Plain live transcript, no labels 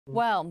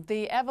Well,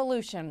 the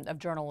evolution of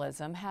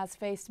journalism has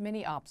faced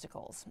many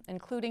obstacles,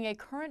 including a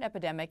current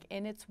epidemic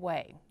in its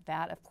way.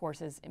 That, of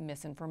course, is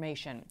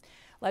misinformation.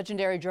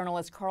 Legendary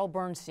journalist Carl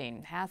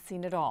Bernstein has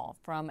seen it all,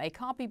 from a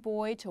copy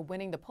boy to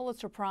winning the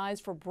Pulitzer Prize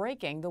for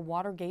breaking the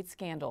Watergate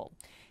scandal.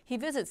 He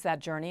visits that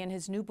journey in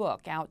his new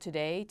book, out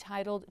today,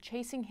 titled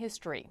Chasing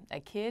History: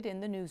 A Kid in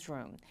the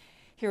Newsroom.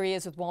 Here he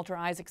is with Walter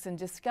Isaacson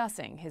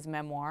discussing his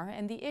memoir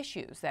and the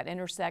issues that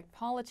intersect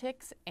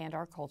politics and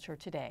our culture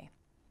today.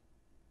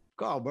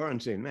 Carl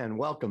Bernstein, man,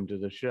 welcome to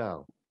the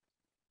show.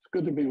 It's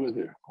good to be with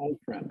you, old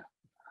friend.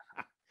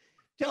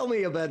 Tell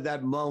me about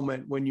that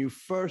moment when you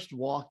first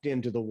walked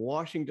into the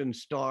Washington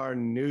Star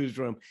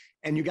newsroom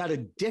and you got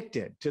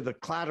addicted to the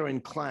clatter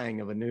and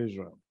clang of a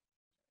newsroom.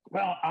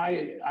 Well,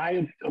 I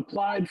had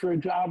applied for a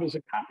job as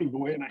a copy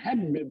boy and I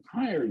hadn't been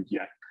hired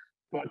yet.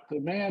 But the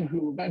man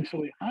who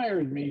eventually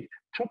hired me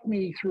took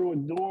me through a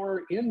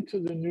door into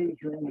the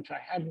newsroom, which I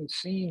hadn't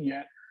seen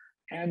yet.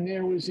 And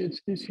there was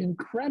this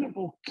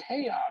incredible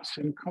chaos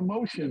and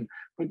commotion,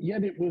 but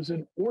yet it was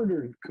an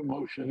ordered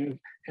commotion.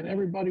 And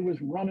everybody was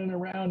running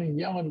around and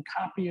yelling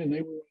copy, and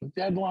they were on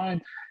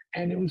deadline.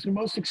 And it was the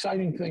most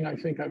exciting thing I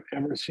think I've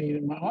ever seen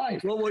in my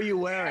life. What were you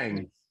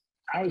wearing?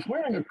 I was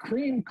wearing a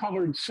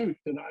cream-colored suit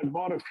that I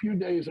bought a few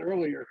days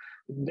earlier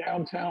in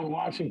downtown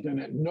Washington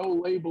at No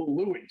Label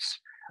Louis.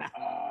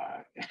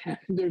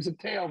 There's a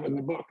tale in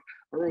the book,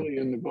 early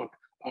in the book,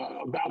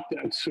 about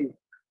that suit.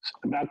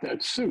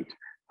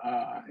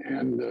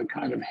 And the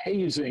kind of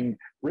hazing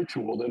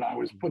ritual that I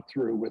was put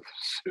through with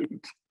the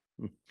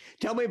suit.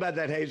 Tell me about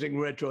that hazing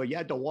ritual. You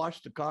had to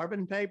wash the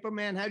carbon paper,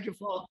 man. How'd you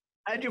fall?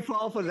 How'd you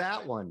fall for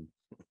that one?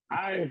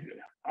 I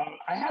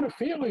had a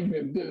feeling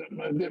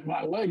that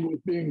my leg was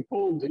being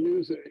pulled, to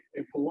use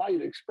a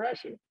polite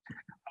expression.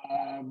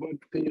 But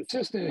the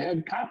assistant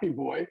head copy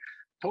boy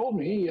told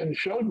me and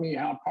showed me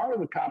how part of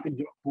the copy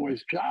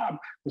boy's job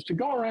was to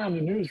go around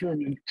the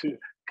newsroom and to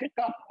pick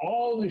up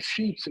all the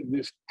sheets of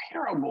this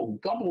terrible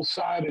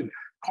double-sided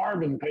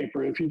carbon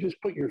paper. If you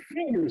just put your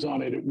fingers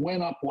on it, it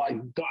went up like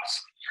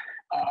dust.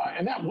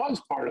 And that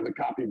was part of the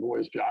copy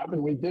boy's job,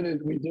 and we did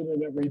it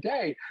every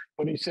day.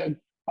 But he said,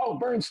 "Oh,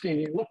 Bernstein,"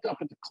 he looked up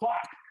at the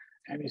clock,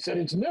 and he said,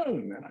 "It's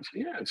noon." And I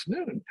said, "Yeah, it's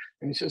noon."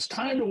 And he says,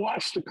 "Time to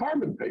wash the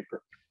carbon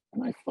paper."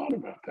 And I thought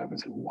about that. I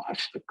said,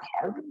 "Wash the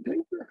carbon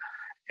paper?"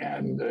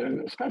 And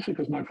especially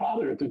because my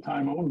father at the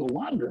time owned a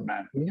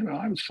laundromat. And,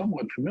 I was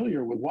somewhat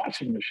familiar with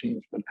washing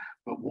machines, but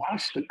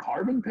wash the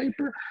carbon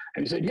paper?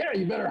 And he said, "Yeah,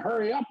 you better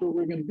hurry up or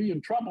we're going to be in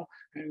trouble."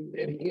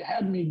 And he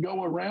had me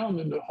go around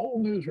in the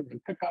whole newsroom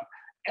and pick up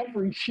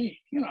every sheet,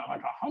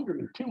 like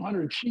 100,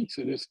 200 sheets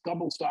of this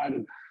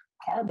double-sided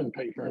carbon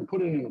paper and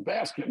put it in a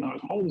basket. And I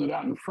was holding it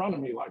out in front of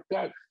me like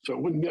that so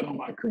it wouldn't get on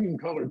my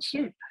cream-colored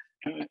suit.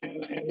 And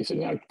he said,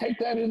 "Now take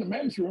that in the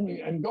men's room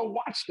and go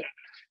watch that."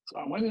 So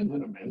I went into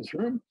the men's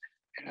room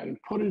and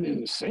put it in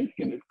the sink,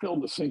 and it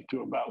filled the sink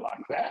to about like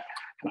that.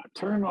 And I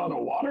turned on the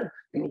water.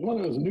 It was one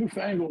of those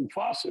newfangled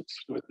faucets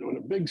with a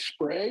big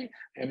spray,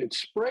 and it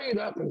sprayed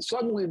up. And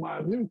suddenly,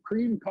 my new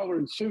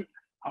cream-colored suit,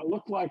 I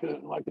looked like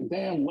a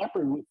damn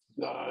leopard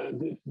that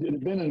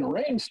had been in a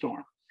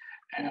rainstorm,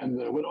 and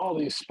with all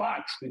these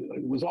spots,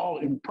 it was all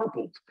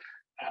empurpled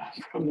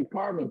from the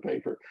carbon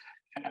paper.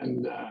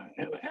 And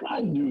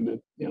I knew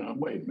that,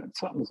 wait a minute,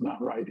 something's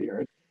not right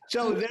here.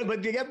 So,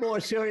 but to get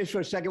more serious for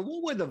a second,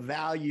 what were the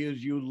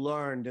values you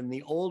learned in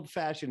the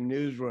old-fashioned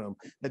newsroom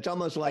that's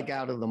almost like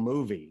out of the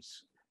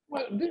movies?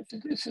 Well, this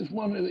is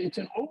it's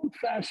an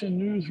old-fashioned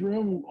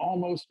newsroom,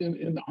 almost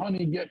in the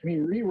Honey, Get Me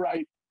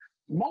Rewrite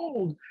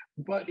mold,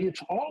 but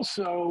it's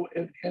also,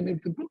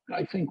 and the book,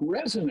 I think,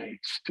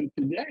 resonates to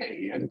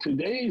today and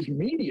today's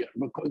media,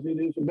 because it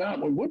is about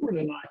what Woodward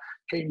and I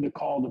came to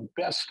call the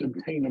best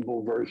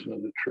obtainable version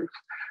of the truth.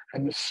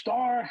 And the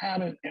Star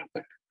had an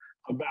epic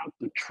about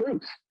the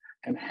truth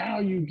and how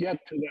you get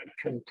to that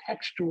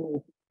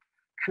contextual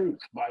truth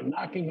by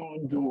knocking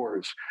on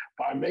doors,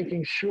 by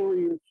making sure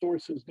your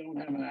sources don't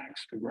have an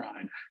axe to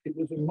grind. It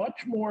was a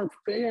much more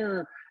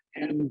fair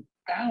and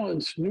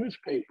balanced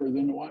newspaper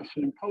than the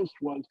Washington Post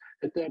was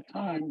at that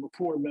time,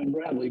 before Ben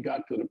Bradley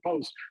got to the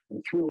Post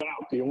and threw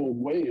out the old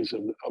ways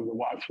of the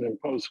Washington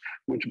Post,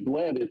 which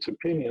bled its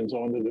opinions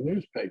onto the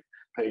newspaper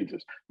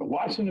pages. But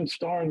Washington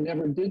Star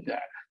never did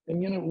that.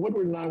 And,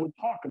 Woodward and I would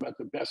talk about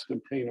the best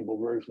obtainable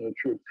version of the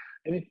truth.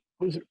 And it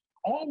was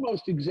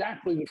almost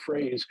exactly the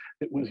phrase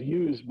that was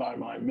used by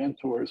my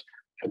mentors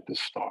at the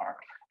Star.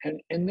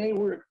 And they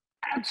were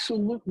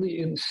absolutely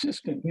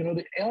insistent,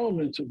 the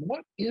elements of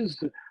what is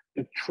the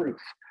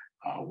truth.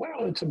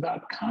 Well, it's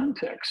about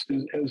context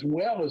as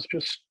well as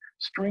just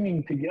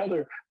stringing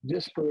together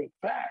disparate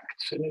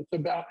facts. And it's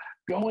about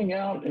going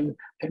out and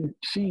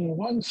seeing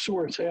one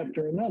source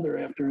after another,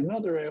 after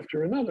another,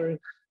 after another.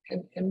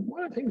 And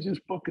one of the things this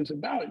book is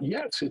about,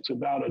 yes, it's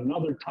about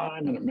another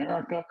time in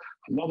America,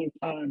 another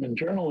time in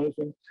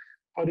journalism,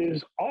 but it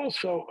is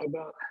also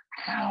about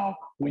how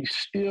we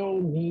still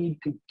need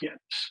to get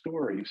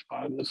stories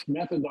by this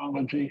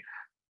methodology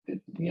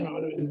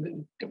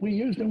that we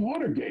used in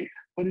Watergate,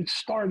 but it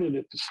started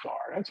at the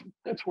Star.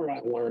 That's where I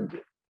learned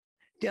it.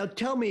 Now,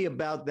 tell me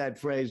about that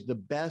phrase, the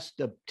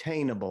best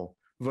obtainable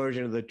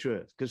version of the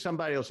truth. Because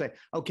somebody will say,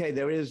 okay,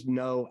 there is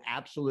no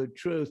absolute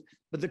truth.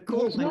 But the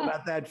cool thing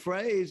about that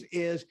phrase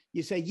is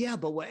you say, yeah,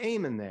 but we're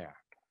aiming there.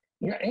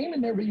 You're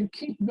aiming there, but you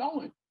keep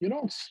going. You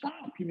don't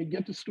stop. You may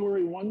get the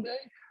story one day.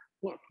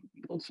 Look,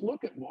 let's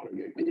look at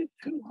Watergate. We did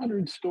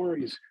 200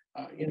 stories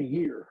in a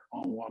year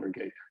on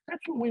Watergate.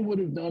 That's what we would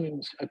have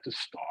done at the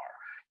Star.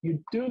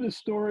 You do the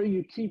story,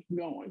 you keep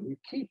going, you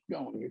keep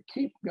going, you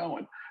keep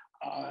going.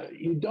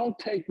 You don't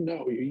take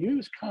no. You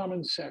use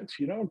common sense.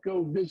 You don't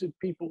go visit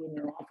people in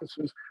their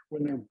offices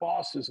when their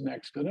boss is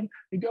next to them.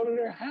 You go to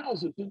their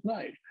houses at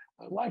night,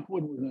 like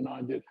Woodward and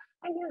I did.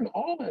 I learned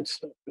all that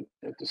stuff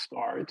at the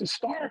Star. At the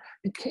Star,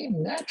 it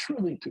came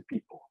naturally to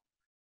people.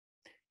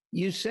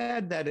 You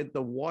said that at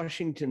the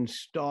Washington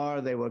Star,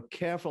 they were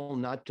careful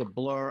not to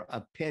blur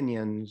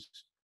opinions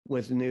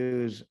with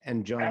news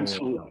and journalism.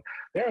 Absolutely.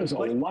 There is a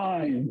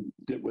line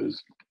that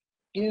was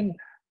in,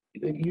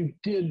 that you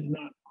did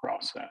not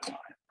cross that line.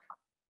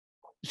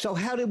 So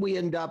how did we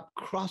end up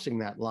crossing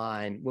that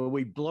line where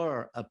we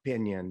blur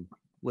opinion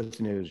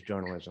with news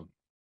journalism?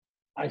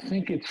 I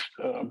think it's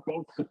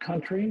both the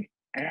country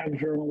and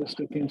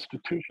journalistic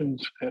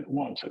institutions at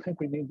once. I think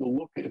we need to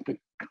look at the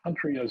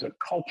country as a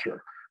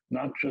culture,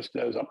 not just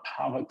as a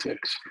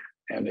politics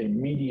and a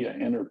media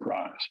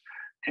enterprise.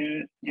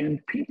 And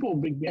people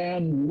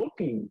began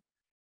looking,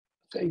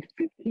 say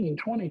 15,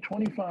 20,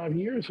 25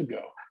 years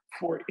ago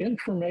for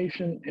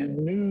information and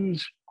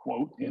news,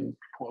 quote, in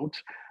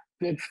quotes,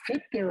 that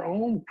fit their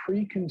own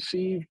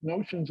preconceived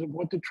notions of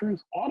what the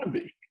truth ought to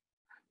be,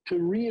 to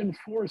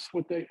reinforce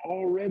what they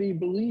already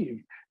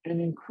believed.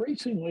 And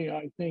increasingly,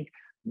 I think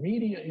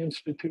media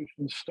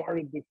institutions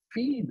started to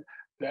feed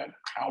that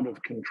out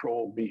of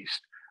control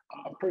beast,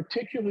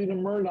 particularly the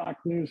Murdoch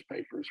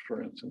newspapers,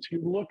 for instance.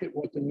 You look at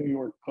what the New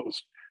York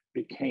Post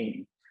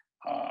became.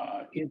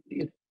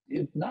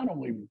 It not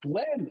only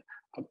bled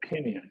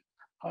opinion,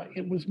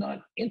 it was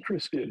not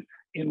interested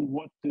in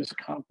what this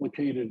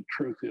complicated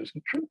truth is.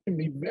 The truth can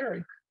be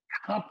very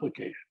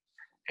complicated.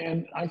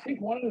 And I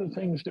think one of the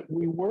things that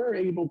we were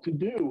able to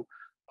do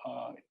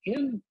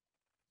in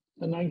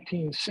the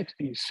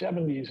 1960s,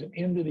 70s, and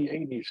into the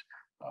 80s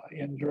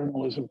in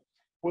journalism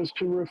was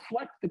to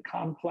reflect the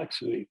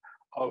complexity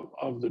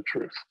of the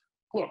truth.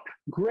 Look,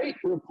 great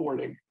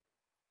reporting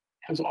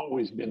has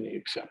always been the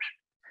exception,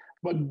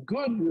 but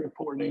good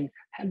reporting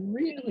had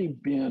really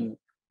been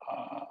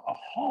a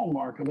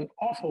hallmark of an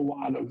awful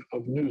lot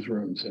of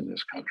newsrooms in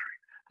this country.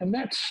 And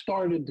that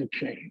started to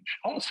change.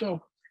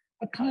 Also,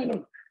 a kind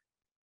of,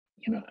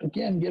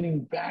 again,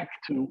 getting back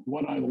to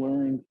what I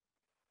learned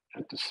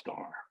at the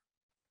Star.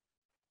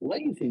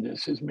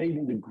 Laziness is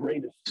maybe the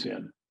greatest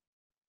sin.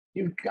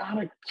 You've got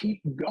to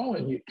keep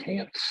going. You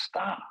can't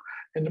stop.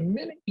 And the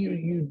minute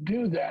you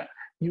do that,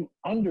 you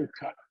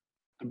undercut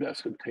the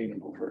best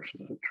obtainable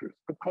version of the truth,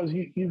 because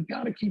you've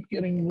got to keep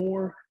getting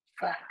more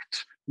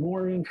facts,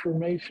 more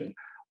information,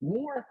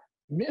 more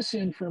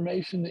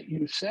misinformation that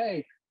you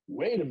say,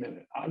 wait a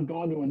minute, I've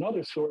gone to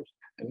another source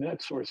and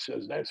that source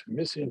says that's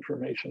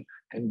misinformation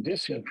and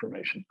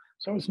disinformation.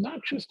 So it's not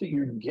just that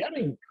you're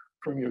getting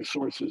from your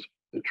sources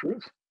the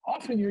truth.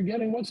 Often you're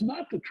getting what's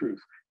not the truth.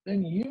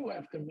 Then you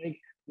have to make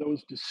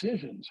those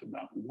decisions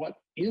about what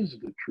is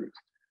the truth.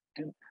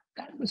 And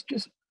that was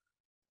just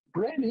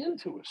bred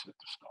into us at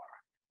the Star.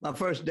 My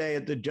first day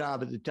at the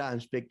job at the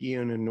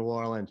Times-Picayune in New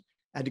Orleans,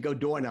 I had to go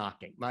door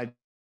knocking. I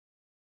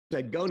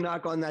said, go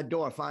knock on that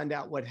door, find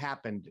out what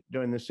happened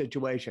during the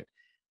situation.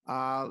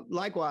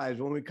 Likewise,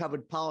 when we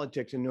covered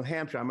politics in New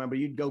Hampshire, I remember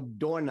you'd go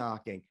door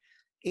knocking.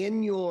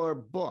 In your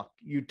book,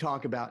 you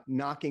talk about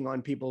knocking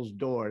on people's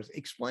doors.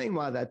 Explain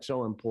why that's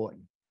so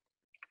important.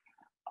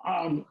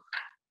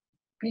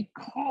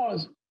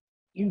 Because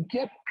you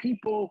get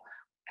people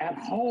at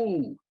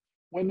home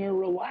when they're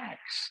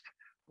relaxed,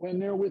 when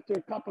they're with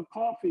their cup of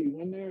coffee,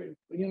 when they're,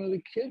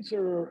 the kids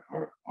are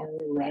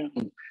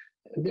around.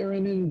 They're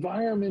in an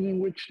environment in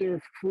which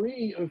they're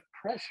free of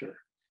pressure.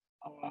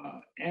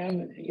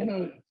 And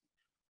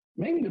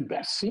maybe the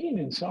best scene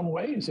in some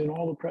ways in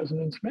All the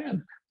President's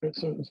Men.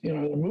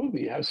 The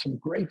movie has some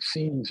great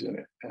scenes in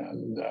it,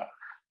 and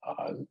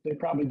they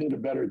probably did a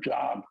better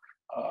job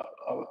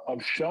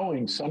of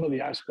showing some of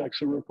the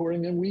aspects of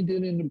reporting than we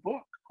did in the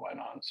book, quite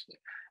honestly.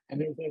 And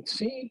there's that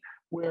scene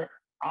where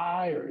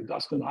I, or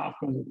Dustin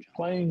Hoffman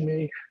playing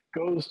me,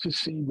 goes to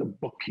see the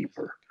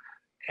bookkeeper,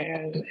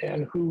 and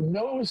who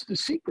knows the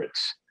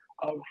secrets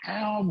of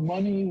how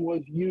money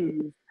was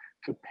used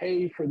to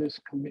pay for this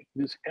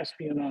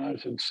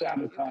espionage and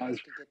sabotage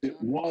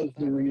that was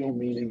the real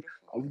meaning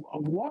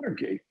of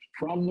Watergate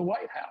from the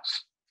White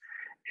House.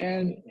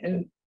 And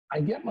I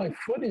get my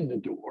foot in the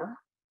door,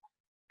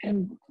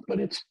 but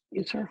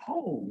it's her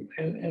home,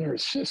 and her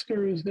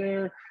sister is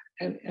there,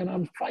 and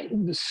I'm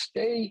fighting to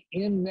stay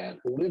in that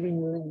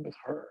living room with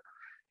her.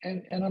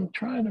 And I'm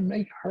trying to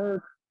make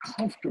her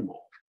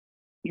comfortable.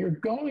 You're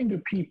going to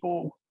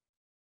people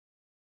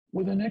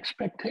with an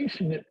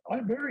expectation that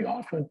very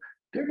often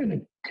they're going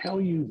to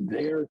tell you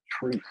their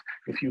truth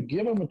if you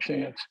give them a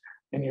chance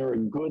and you're a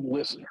good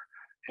listener.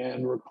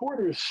 And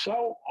reporters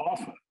so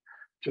often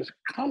just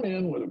come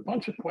in with a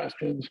bunch of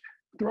questions,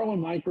 throw a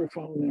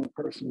microphone in a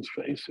person's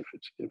face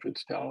if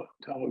it's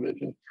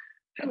television,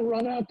 and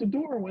run out the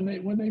door when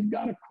they've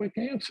got a quick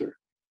answer.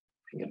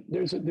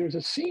 There's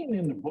a scene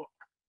in the book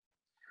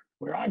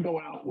where I go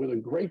out with a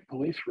great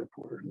police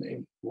reporter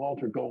named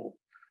Walter Gold.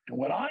 And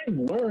what I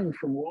learned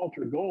from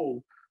Walter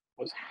Gold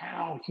was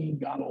how he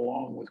got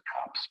along with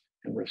cops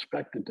and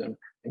respected them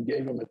and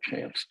gave them a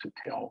chance to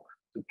tell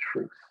the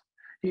truth.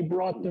 He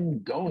brought them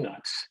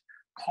donuts,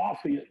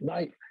 coffee at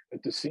night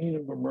at the scene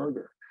of a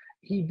murder.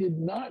 He did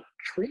not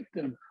treat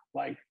them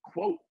like,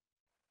 quote,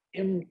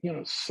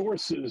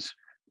 sources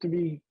to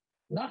be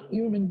not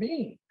human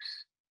beings.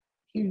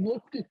 He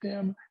looked at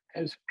them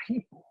as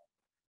people.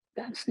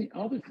 That's the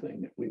other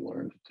thing that we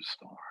learned at the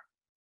Star.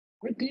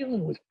 We're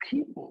dealing with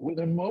people, with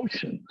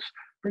emotions,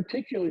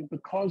 particularly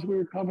because we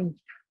were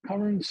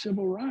covering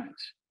civil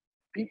rights.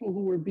 People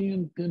who were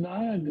being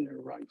denied their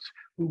rights,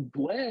 who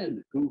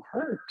bled, who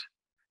hurt.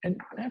 And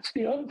that's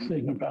the other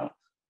thing about,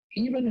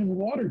 even in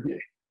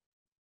Watergate,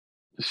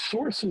 the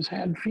sources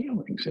had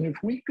feelings. And if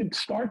we could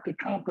start to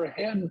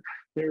comprehend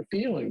their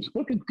feelings,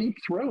 look at Deep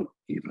Throat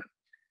even.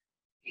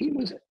 He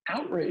was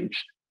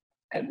outraged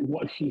at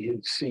what he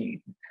had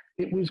seen.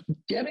 It was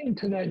getting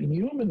to that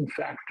human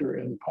factor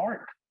in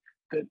part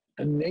that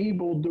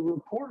enabled the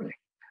reporting.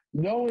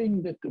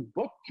 Knowing that the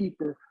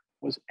bookkeeper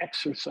was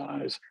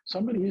exercised.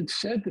 Somebody had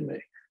said to me,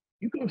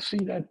 you go see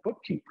that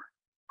bookkeeper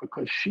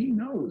because she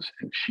knows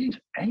and she's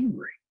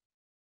angry.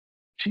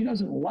 She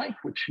doesn't like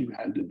what she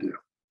had to do.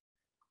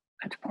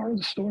 That's part of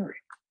the story.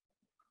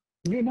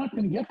 You're not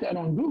going to get that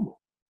on Google.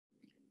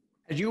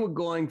 As you were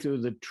going through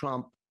the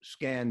Trump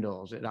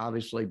scandals, it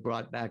obviously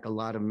brought back a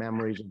lot of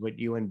memories of what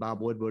you and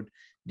Bob Woodward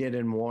did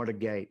in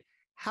Watergate.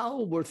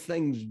 How were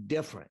things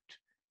different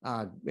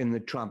in the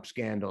Trump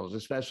scandals,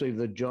 especially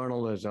the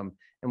journalism?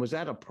 And was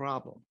that a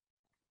problem?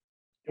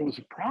 It was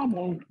a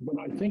problem, but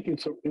I think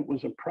it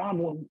was a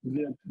problem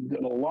that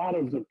a lot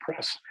of the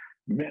press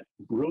met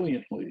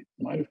brilliantly. It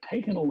might have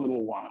taken a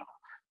little while,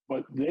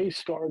 but they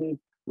started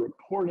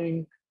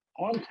reporting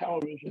on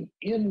television,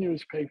 in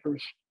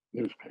newspapers,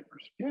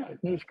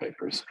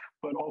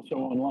 but also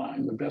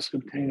online, the best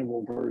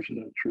obtainable version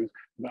of the truth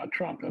about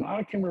Trump. And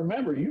I can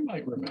remember, you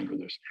might remember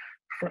this,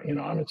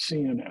 I'm at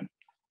CNN.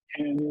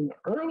 And in the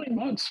early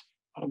months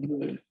of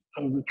the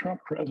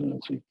Trump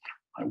presidency,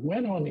 I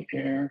went on the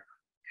air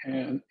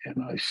and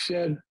I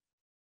said,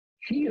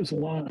 he is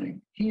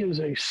lying. He is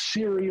a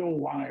serial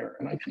liar.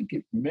 And I think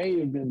it may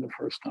have been the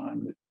first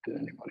time that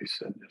anybody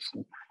said this.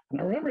 And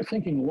I remember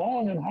thinking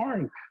long and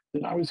hard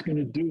that I was going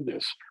to do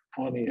this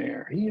on the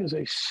air. He is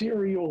a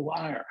serial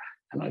liar.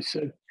 And I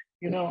said,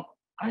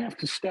 I have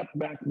to step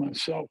back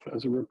myself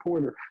as a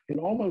reporter. It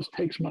almost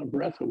takes my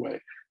breath away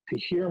to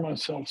hear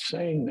myself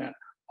saying that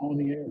on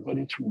the air, but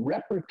it's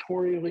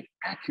repertorially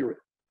accurate.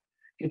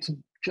 It's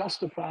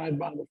justified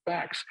by the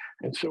facts.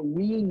 And so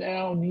we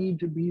now need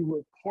to be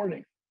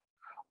reporting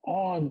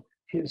on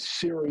his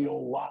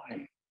serial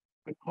lying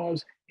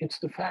because it's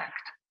the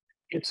fact,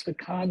 it's the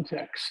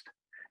context,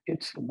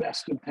 it's the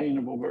best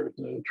obtainable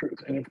version of the truth.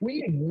 And if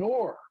we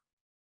ignore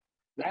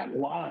that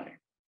lie,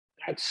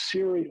 that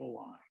serial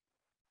lie,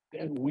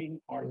 then we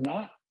are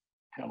not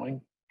telling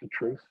the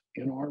truth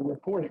in our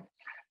reporting.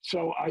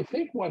 So I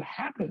think what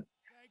happened,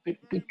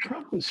 that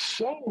Trump was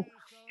so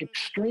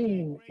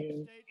extreme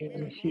in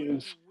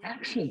his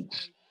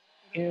actions,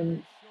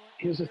 in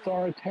his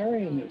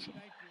authoritarianism,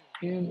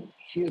 in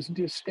his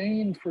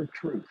disdain for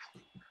truth.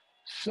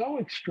 So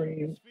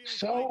extreme,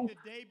 so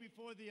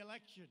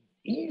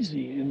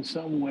easy in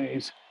some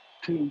ways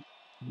to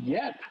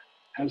get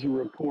as a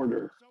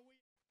reporter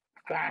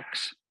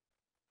facts,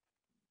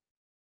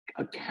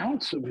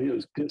 accounts of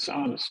his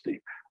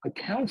dishonesty,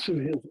 accounts of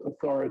his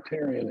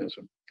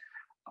authoritarianism,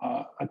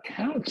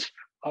 accounts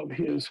of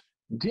his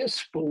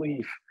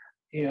disbelief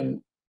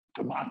in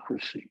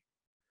democracy,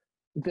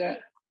 that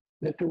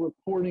the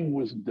reporting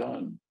was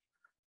done.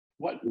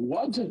 What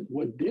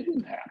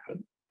didn't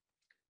happen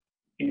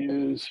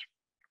is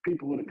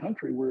people in the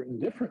country were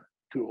indifferent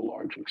to a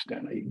large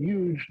extent. A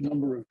huge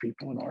number of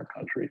people in our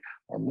country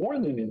are more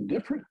than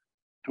indifferent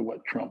to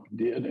what Trump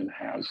did and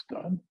has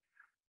done.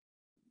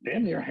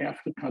 Damn near half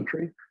the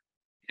country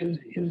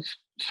is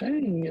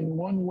saying in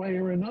one way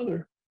or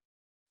another,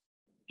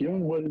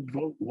 given what his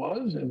vote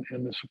was and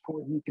the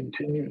support he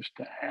continues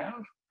to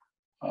have,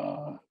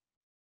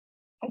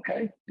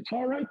 okay, it's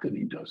all right that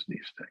he does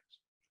these things.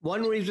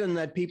 One reason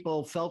that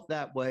people felt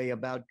that way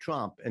about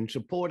Trump and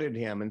supported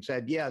him and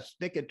said, yes,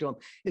 stick it to him,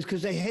 is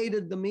because they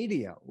hated the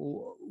media.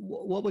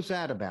 What was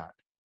that about?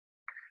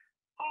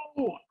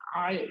 Oh,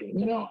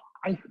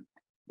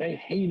 they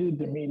hated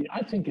the media.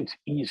 I think it's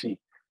easy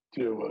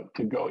to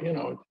go,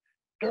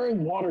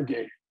 during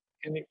Watergate,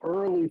 in the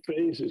early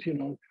phases,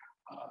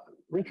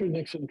 Richard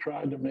Nixon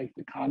tried to make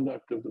the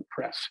conduct of the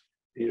press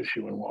the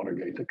issue in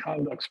Watergate, the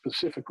conduct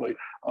specifically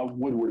of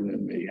Woodward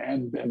and me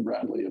and Ben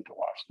Bradley at the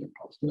Washington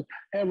Post. And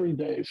every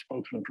day, a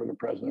spokesman for the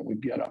president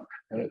would get up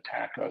and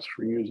attack us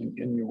for using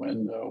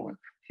innuendo and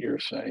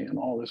hearsay and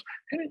all this.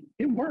 And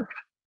it worked.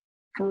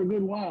 for a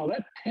good while.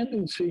 That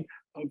tendency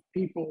of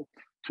people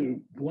to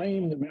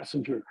blame the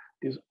messenger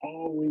is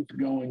always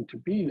going to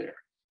be there.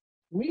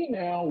 We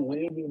now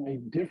live in a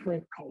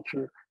different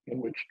culture in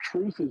which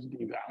truth is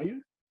devalued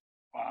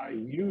by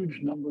huge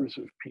numbers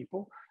of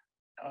people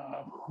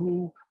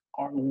who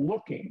are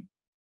looking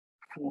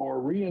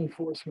for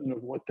reinforcement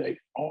of what they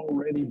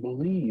already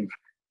believe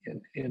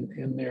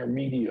in their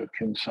media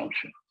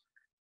consumption.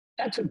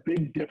 That's a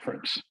big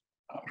difference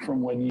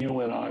from when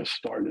you and I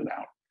started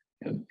out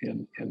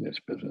in this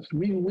business.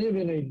 We live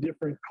in a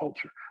different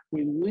culture.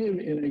 We live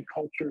in a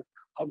culture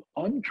of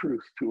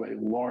untruth to a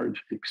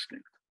large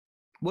extent.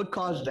 What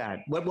caused that?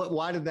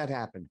 Why did that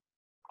happen?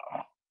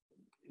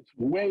 It's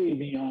way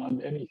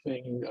beyond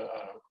anything.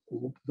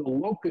 The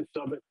locus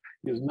of it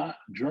is not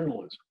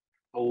journalism.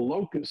 The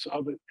locus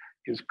of it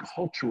is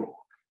cultural.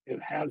 It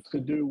has to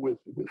do with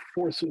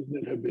forces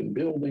that have been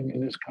building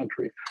in this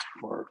country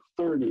for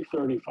 30,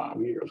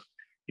 35 years.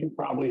 You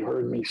probably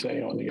heard me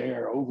say on the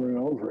air over and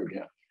over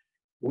again,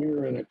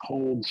 we're in a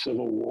cold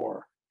civil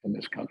war in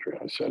this country.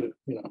 I said it,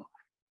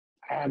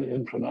 ad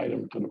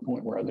infinitum to the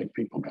point where I think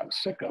people got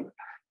sick of it.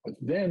 But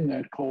then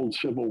that cold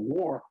civil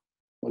war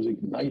was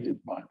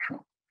ignited by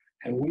Trump.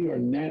 And we are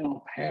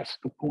now past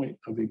the point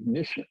of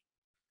ignition.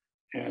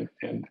 And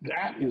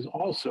that is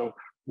also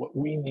what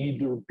we need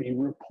to be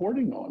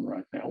reporting on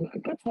right now.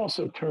 Let's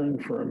also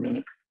turn for a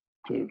minute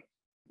to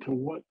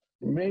what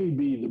may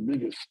be the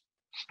biggest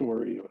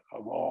story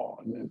of all.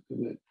 And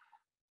that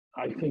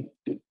I think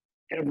that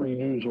every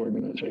news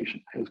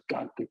organization has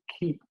got to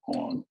keep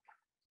on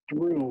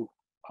through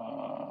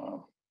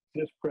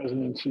this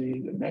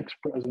presidency, the next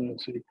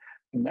presidency,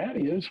 and that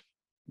is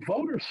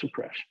voter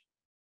suppression.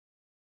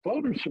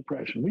 Voter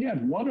suppression. We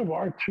had one of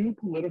our two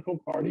political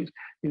parties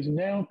is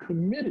now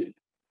committed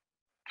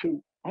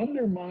to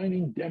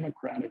undermining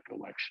democratic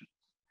elections.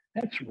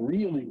 That's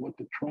really what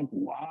the Trump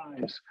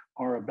lies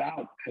are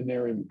about, and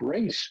their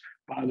embrace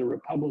by the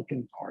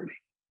Republican Party.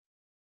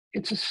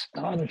 It's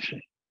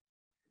astonishing.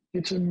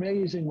 It's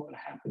amazing what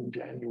happened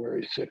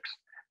January 6th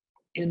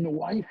in the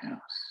White House.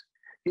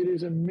 It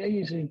is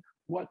amazing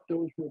what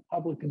those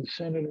Republican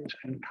senators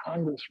and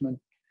congressmen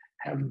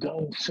have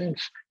done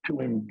since to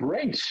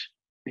embrace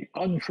the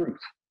untruth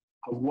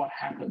of what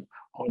happened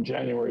on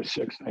January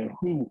 6th and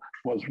who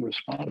was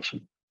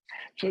responsible.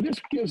 So this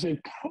gives a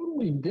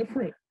totally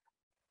different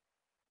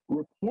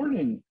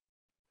reporting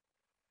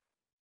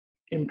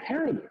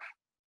imperative,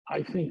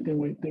 I think, than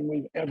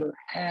we've ever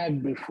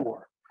had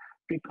before.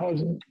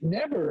 Because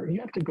never, you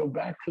have to go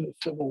back to the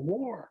Civil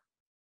War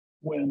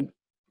when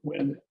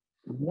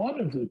one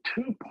of the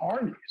two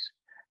parties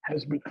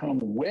has become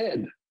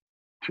wed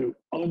to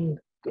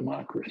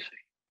undemocracy.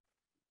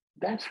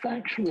 That's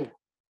factual.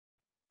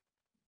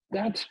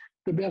 That's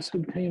the best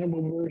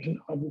obtainable version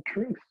of the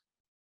truth.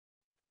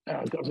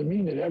 Now, it doesn't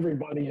mean that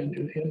everybody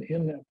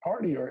in that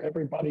party or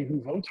everybody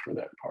who votes for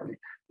that party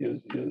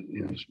is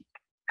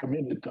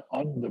committed to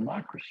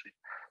undemocracy.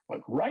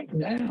 But right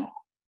now,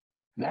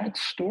 that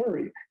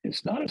story,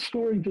 it's not a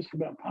story just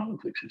about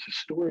politics, it's a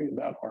story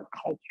about our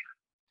culture.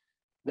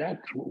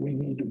 That's what we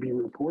need to be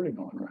reporting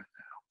on right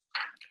now.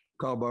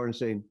 Carl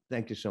Bernstein,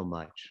 thank you so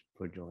much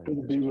for joining us.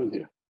 Good to be with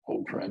you,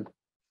 old friend.